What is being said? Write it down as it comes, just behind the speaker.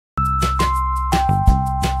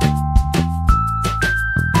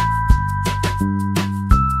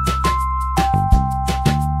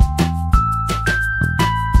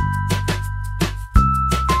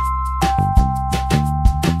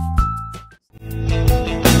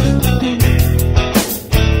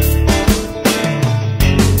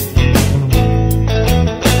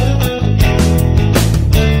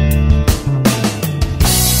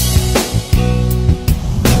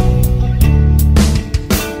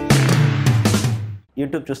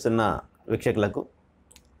YouTube చూస్తున్న వీక్షకులకు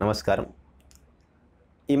నమస్కారం.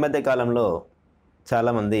 ఈ మధ్య కాలంలో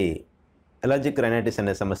చాలామంది ఎలర్జిక్ రైనైటిస్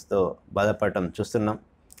అనే సమస్యతో బాధపడటం చూస్తున్నాం.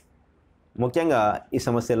 ముఖ్యంగా ఈ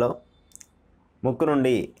సమస్యలో ముక్కు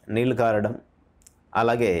నుండి నీళ్లు కారడం,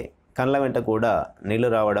 అలాగే కళ్ళ వెంట కూడా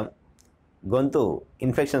నీళ్లు రావడం, గొంతు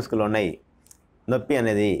ఇన్ఫెక్షన్స్కు లోనై నొప్పి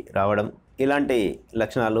అనేది రావడం, ఇలాంటి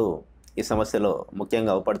లక్షణాలు ఈ సమస్యలో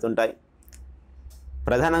ముఖ్యంగా అవపడుతుంటాయి.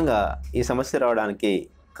 ప్రధానంగా ఈ సమస్య రావడానికి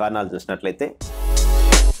కారణాలు చూసినట్లయితే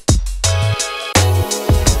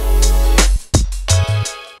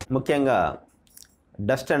ముఖ్యంగా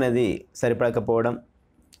డస్ట్ అనేది సరిపడకపోవడం,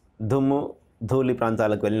 దుమ్ము ధూళి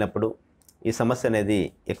ప్రాంతాలకు వెళ్ళినప్పుడు ఈ సమస్య అనేది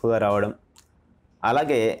ఎక్కువగా రావడం,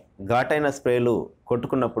 అలాగే ఘాటైన స్ప్రేలు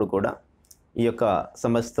కొట్టుకున్నప్పుడు కూడా ఈ యొక్క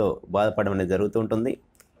సమస్యతో బాధపడడం అనేది జరుగుతూ ఉంటుంది.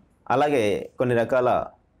 అలాగే కొన్ని రకాల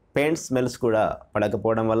పెయింట్ స్మెల్స్ కూడా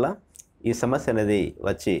పడకపోవడం వల్ల ఈ సమస్య అనేది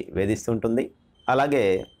వచ్చి వేధిస్తుంటుంది. అలాగే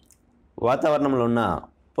వాతావరణంలో ఉన్న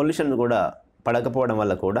పొల్యూషన్ కూడా పడకపోవడం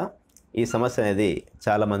వల్ల కూడా ఈ సమస్య అనేది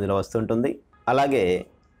చాలామందిలో వస్తుంటుంది. అలాగే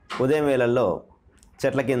ఉదయం వేళల్లో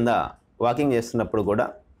చెట్ల కింద వాకింగ్ చేస్తున్నప్పుడు కూడా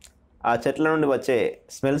ఆ చెట్ల నుండి వచ్చే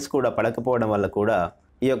స్మెల్స్ కూడా పడకపోవడం వల్ల కూడా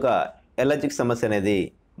ఈ యొక్క ఎలర్జిక్ సమస్య అనేది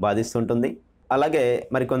బాధిస్తుంటుంది. అలాగే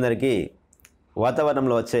మరికొందరికి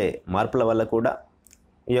వాతావరణంలో వచ్చే మార్పుల వల్ల కూడా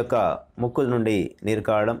ఈ యొక్క ముక్కు నుండి నీరు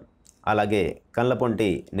కావడం, అలాగే కళ్ళ పొంటి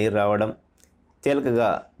నీరు రావడం, తేలికగా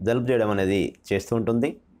జలుబు చేయడం అనేది చేస్తూ ఉంటుంది.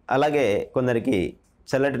 అలాగే కొందరికి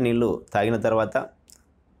చల్లటి నీళ్లు తాగిన తర్వాత,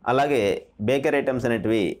 అలాగే బేకరీ ఐటమ్స్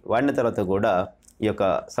అనేటివి వాడిన తర్వాత కూడా ఈ యొక్క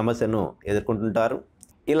సమస్యను ఎదుర్కొంటుంటారు.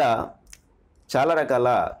 ఇలా చాలా రకాల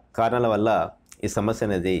కారణాల వల్ల ఈ సమస్య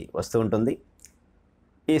అనేది వస్తూ ఉంటుంది.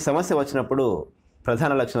 ఈ సమస్య వచ్చినప్పుడు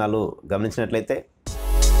ప్రధాన లక్షణాలు గమనించినట్లయితే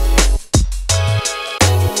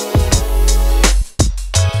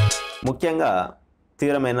ముఖ్యంగా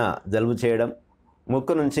తీవ్రమైన జలుబు చేయడం,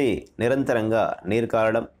 ముక్కు నుంచి నిరంతరంగా నీరు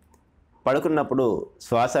కారడం, పడుకున్నప్పుడు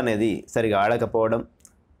శ్వాస అనేది సరిగా ఆడకపోవడం,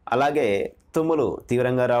 అలాగే తుమ్ములు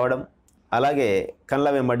తీవ్రంగా రావడం, అలాగే కళ్ళ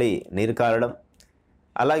వెంబడి నీరు కారడం,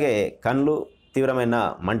 అలాగే కళ్ళు తీవ్రమైన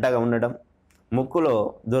మంటగా ఉండడం, ముక్కులో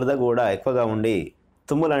దురద కూడా ఎక్కువగా ఉండి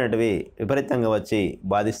తుమ్ములు అనేటివి విపరీతంగా వచ్చి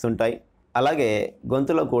బాధిస్తుంటాయి. అలాగే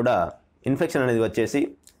గొంతులో కూడా ఇన్ఫెక్షన్ అనేది వచ్చేసి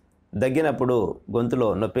దగ్గినప్పుడు గొంతులో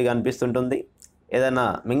నొప్పిగా అనిపిస్తుంటుంది. ఏదైనా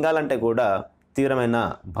మింగాలంటే కూడా తీవ్రమైన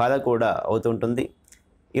బాధ కూడా అవుతుంటుంది.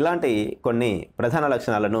 ఇలాంటి కొన్ని ప్రధాన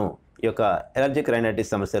లక్షణాలను ఈ యొక్క ఎలర్జిక్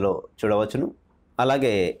రైనైటిస్ సమస్యలో చూడవచ్చును.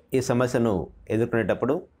 అలాగే ఈ సమస్యను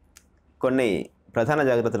ఎదుర్కొనేటప్పుడు కొన్ని ప్రధాన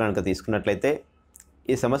జాగ్రత్తలు కనుక తీసుకున్నట్లయితే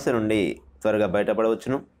ఈ సమస్య నుండి త్వరగా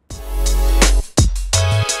బయటపడవచ్చును.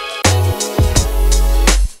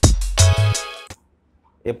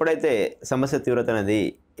 ఎప్పుడైతే సమస్య తీవ్రత అనేది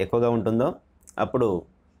ఎక్కువగా ఉంటుందో అప్పుడు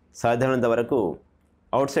సాధ్యమైనంత వరకు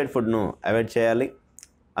అవుట్ సైడ్ ఫుడ్ను అవాయిడ్ చేయాలి.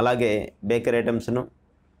 అలాగే బేకరీ ఐటమ్స్ను,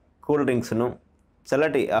 కూల్ డ్రింక్స్ను,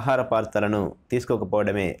 చల్లటి ఆహార పదార్థాలను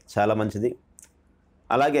తీసుకోకపోవడమే చాలా మంచిది.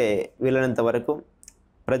 అలాగే వీలైనంత వరకు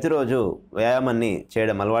ప్రతిరోజు వ్యాయామాన్ని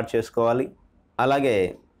చేయడం అలవాటు చేసుకోవాలి. అలాగే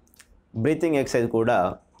బ్రీతింగ్ ఎక్సర్సైజ్ కూడా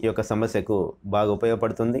ఈ యొక్క సమస్యకు బాగా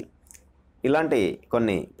ఉపయోగపడుతుంది. ఇలాంటి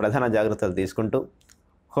కొన్ని ప్రధాన జాగ్రత్తలు తీసుకుంటూ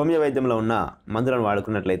హోమియో వైద్యంలో ఉన్న మందులను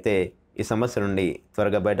వాడుకున్నట్లయితే ఈ సమస్య నుండి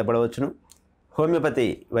త్వరగా బయటపడవచ్చును. హోమియోపతి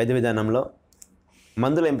వైద్య విధానంలో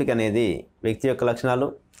మందుల ఎంపిక అనేది వ్యక్తి యొక్క లక్షణాలు,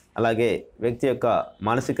 అలాగే వ్యక్తి యొక్క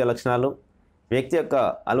మానసిక లక్షణాలు, వ్యక్తి యొక్క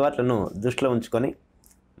అలవాట్లను దృష్టిలో ఉంచుకొని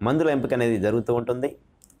మందుల ఎంపిక అనేది జరుగుతూ ఉంటుంది.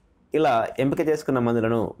 ఇలా ఎంపిక చేసుకున్న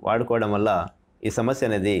మందులను వాడుకోవడం వల్ల ఈ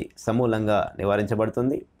సమస్య అనేది సమూలంగా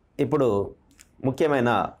నివారించబడుతుంది. ఇప్పుడు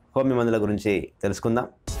ముఖ్యమైన హోమియో మందుల గురించి తెలుసుకుందాం.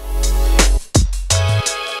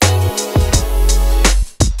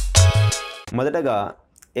 మొదటగా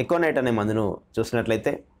ఎకోనైట్ అనే మందును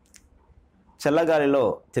చూసినట్లయితే చల్లగాలిలో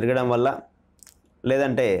తిరగడం వల్ల,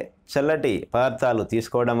 లేదంటే చల్లటి పదార్థాలు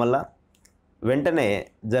తీసుకోవడం వల్ల వెంటనే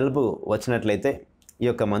జలుబు వచ్చినట్లయితే ఈ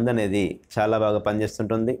యొక్క మందు అనేది చాలా బాగా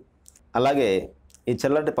పనిచేస్తుంటుంది. అలాగే ఈ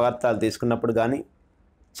చల్లటి పదార్థాలు తీసుకున్నప్పుడు కానీ,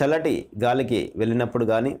 చల్లటి గాలికి వెళ్ళినప్పుడు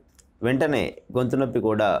కానీ వెంటనే గొంతు నొప్పి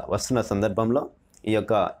కూడా వస్తున్న సందర్భంలో ఈ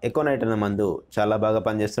యొక్క ఎకోనైట్ అనే మందు చాలా బాగా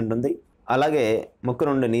పనిచేస్తుంటుంది. అలాగే ముక్కు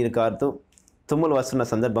నుండి నీరు కారుతూ తుమ్ములు వస్తున్న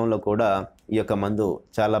సందర్భంలో కూడా ఈ యొక్క మందు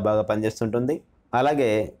చాలా బాగా పనిచేస్తుంటుంది. అలాగే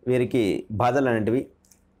వీరికి బాధలు అనేటివి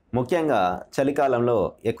ముఖ్యంగా చలికాలంలో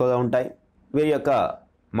ఎక్కువగా ఉంటాయి. వీరి యొక్క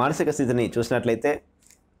మానసిక స్థితిని చూసినట్లయితే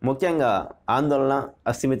ముఖ్యంగా ఆందోళన,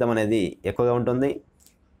 అస్థిమితం అనేది ఎక్కువగా ఉంటుంది.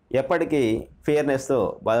 ఎప్పటికీ ఫియర్నెస్తో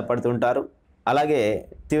బాధపడుతుంటారు. అలాగే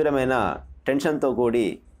తీవ్రమైన టెన్షన్తో కూడి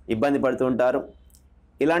ఇబ్బంది పడుతూ ఉంటారు.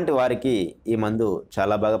 ఇలాంటి వారికి ఈ మందు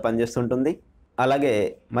చాలా బాగా పనిచేస్తుంటుంది. అలాగే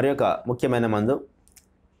మరి ఒక ముఖ్యమైన మందు,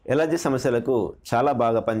 ఎలర్జీ సమస్యలకు చాలా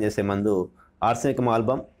బాగా పనిచేసే మందు ఆర్సెనికం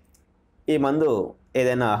ఆల్బమ్. ఈ మందు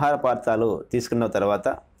ఏదైనా ఆహార పదార్థాలు తీసుకున్న తర్వాత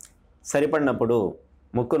సరిపడినప్పుడు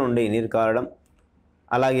ముక్కు నుండి నీరు కారడం,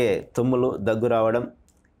 అలాగే తుమ్ములు, దగ్గు రావడం,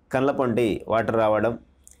 కళ్ళ పొంటి వాటర్ రావడం,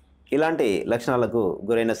 ఇలాంటి లక్షణాలకు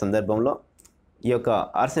గురైన సందర్భంలో ఈ యొక్క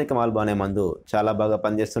ఆర్సెనికం ఆల్బమ్ అనే మందు చాలా బాగా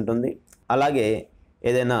పనిచేస్తుంటుంది. అలాగే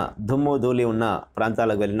ఏదైనా దుమ్ము ధూళి ఉన్న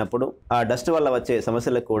ప్రాంతాలకు వెళ్ళినప్పుడు ఆ డస్ట్ వల్ల వచ్చే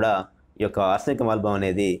సమస్యలకు కూడా ఈ యొక్క ఆర్సెనికం ఆల్బమ్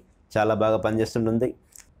అనేది చాలా బాగా పనిచేస్తుంటుంది.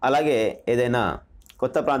 అలాగే ఏదైనా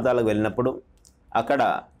కొత్త ప్రాంతాలకు వెళ్ళినప్పుడు అక్కడ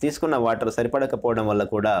తీసుకున్న వాటర్ సరిపడకపోవడం వల్ల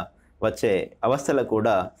కూడా వచ్చే అవస్థలకు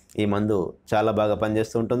కూడా ఈ మందు చాలా బాగా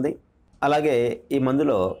పనిచేస్తూ ఉంటుంది. అలాగే ఈ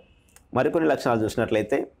మందులో మరికొన్ని లక్షణాలు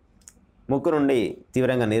చూసినట్లయితే ముక్కు నుండి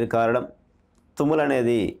తీవ్రంగా నీరు కారడం, తుమ్ములు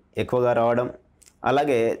అనేది ఎక్కువగా రావడం,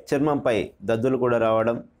 అలాగే చర్మంపై దద్దులు కూడా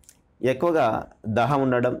రావడం, ఎక్కువగా దాహం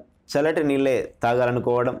ఉండడం, చల్లటి నీళ్ళే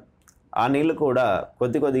తాగాలనుకోవడం, ఆ నీళ్లు కూడా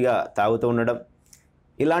కొద్దిగా తాగుతూ ఉండడం,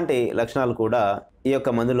 ఇలాంటి లక్షణాలు కూడా ఈ యొక్క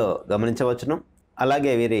మందులో గమనించవచ్చును.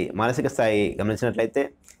 అలాగే వీరి మానసిక స్థాయి గమనించినట్లయితే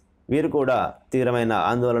వీరు కూడా తీవ్రమైన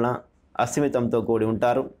ఆందోళన, అస్థిమితంతో కూడి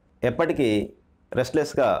ఉంటారు. ఎప్పటికీ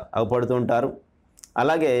రెస్ట్లెస్గా అవపడుతూ ఉంటారు.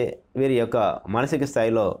 అలాగే వీరి యొక్క మానసిక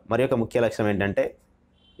స్థాయిలో మరి ఒక ముఖ్య లక్షణం ఏంటంటే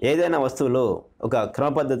ఏదైనా వస్తువులు ఒక క్రమ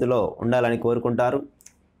పద్ధతిలో ఉండాలని కోరుకుంటారు.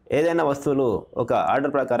 ఏదైనా వస్తువులు ఒక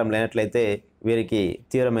ఆర్డర్ ప్రకారం లేనట్లయితే వీరికి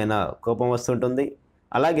తీవ్రమైన కోపం వస్తుంటుంది.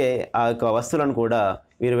 అలాగే ఆ యొక్క వస్తువులను కూడా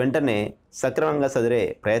వీరు వెంటనే సక్రమంగా సదిరే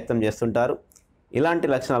ప్రయత్నం చేస్తుంటారు. ఇలాంటి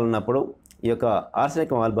లక్షణాలు ఉన్నప్పుడు ఈ యొక్క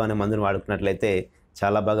ఆర్సెనికం ఆల్బమ్ అనే మందును వాడుకున్నట్లయితే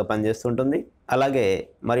చాలా బాగా పనిచేస్తుంటుంది. అలాగే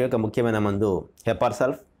మరి ఒక ముఖ్యమైన మందు హెపార్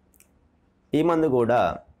సల్ఫ్. ఈ మందు కూడా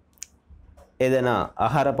ఏదైనా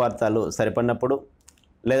ఆహార పదార్థాలు సరిపడినప్పుడు,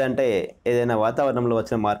 లేదంటే ఏదైనా వాతావరణంలో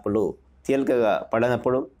వచ్చిన మార్పులు తేలికగా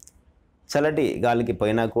పడినప్పుడు, చల్లటి గాలికి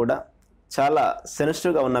పోయినా కూడా చాలా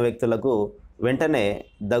సెన్సిటివ్గా ఉన్న వ్యక్తులకు వెంటనే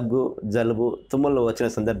దగ్గు, జలుబు, తుమ్ములు వచ్చిన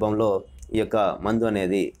సందర్భంలో ఈ యొక్క మందు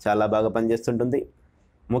అనేది చాలా బాగా పనిచేస్తుంటుంది.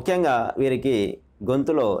 ముఖ్యంగా వీరికి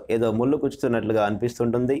గొంతులో ఏదో ముళ్ళు కుచ్చుతున్నట్లుగా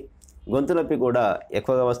అనిపిస్తుంటుంది. గొంతు నొప్పి కూడా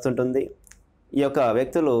ఎక్కువగా వస్తుంటుంది. ఈ యొక్క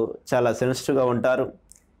వ్యక్తులు చాలా సెన్సిటివ్గా ఉంటారు.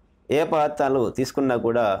 ఏ పదార్థాలు తీసుకున్నా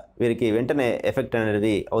కూడా వీరికి వెంటనే ఎఫెక్ట్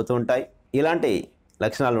అనేది అవుతూ ఉంటాయి. ఇలాంటి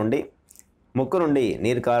లక్షణాల నుండి ముక్కు నుండి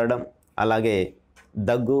నీరు కారడం, అలాగే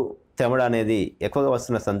దగ్గు, తెమడ అనేది ఎక్కువగా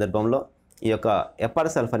వస్తున్న సందర్భంలో ఈ యొక్క హెపార్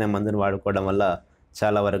సల్ఫ్ అనే మందును వాడుకోవడం వల్ల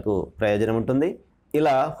చాలా వరకు ప్రయోజనం ఉంటుంది.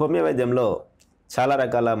 ఇలా హోమియో వైద్యంలో చాలా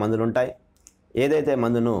రకాల మందులు ఉంటాయి. ఏదైతే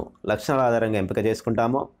మందును లక్షణాల ఆధారంగా ఎంపిక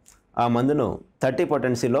చేసుకుంటామో ఆ మందును 30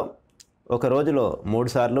 పొటెన్సీలో ఒక రోజులో 3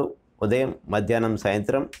 సార్లు ఉదయం, మధ్యాహ్నం,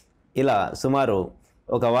 సాయంత్రం ఇలా సుమారు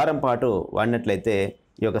ఒక వారం పాటు వాడినట్లయితే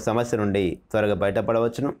ఈ యొక్క సమస్య నుండి త్వరగా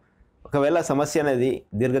బయటపడవచ్చును. ఒకవేళ సమస్య అనేది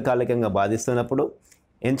దీర్ఘకాలికంగా బాధిస్తున్నప్పుడు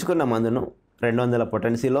ఎంచుకున్న మందును 200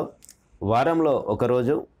 పొటెన్సీలో వారంలో ఒక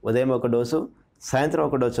రోజు ఉదయం ఒక డోసు, సాయంత్రం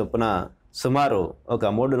ఒక డోసు చొప్పున సుమారు ఒక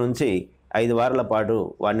 3 నుంచి 5 వారాల పాటు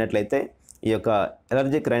వాడినట్లయితే ఈ యొక్క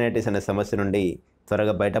ఎలర్జిక్ రైనైటిస్ అనే సమస్య నుండి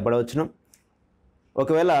త్వరగా బయటపడవచ్చును.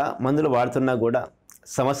 ఒకవేళ మందులు వాడుతున్నా కూడా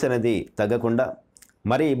సమస్య అనేది తగ్గకుండా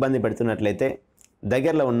మరీ ఇబ్బంది పెడుతున్నట్లయితే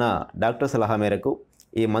దగ్గరలో ఉన్న డాక్టర్ సలహా మేరకు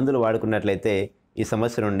ఈ మందులు వాడుకున్నట్లయితే ఈ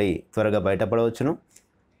సమస్య నుండి త్వరగా బయటపడవచ్చును.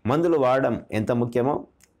 మందులు వాడడం ఎంత ముఖ్యమో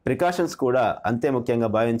ప్రికాషన్స్ కూడా అంతే ముఖ్యంగా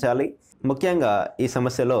భావించాలి. ముఖ్యంగా ఈ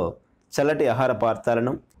సమస్యలో చల్లటి ఆహార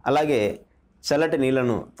పదార్థాలను, అలాగే చల్లటి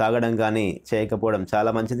నీళ్లను తాగడం కానీ చేయకపోవడం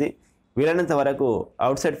చాలా మంచిది. వీలైనంత వరకు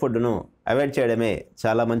అవుట్సైడ్ ఫుడ్ను అవాయిడ్ చేయడమే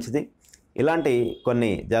చాలా మంచిది. ఇలాంటి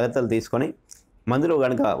కొన్ని జాగ్రత్తలు తీసుకొని మందులు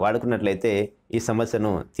కనుక వాడుకున్నట్లయితే ఈ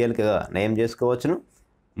సమస్యను తేలికగా నయం చేసుకోవచ్చును.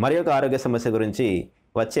 మరి ఒక ఆరోగ్య సమస్య గురించి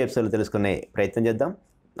వచ్చే ఎపిసోడ్లో తెలుసుకునే ప్రయత్నం చేద్దాం.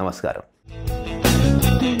 నమస్కారం.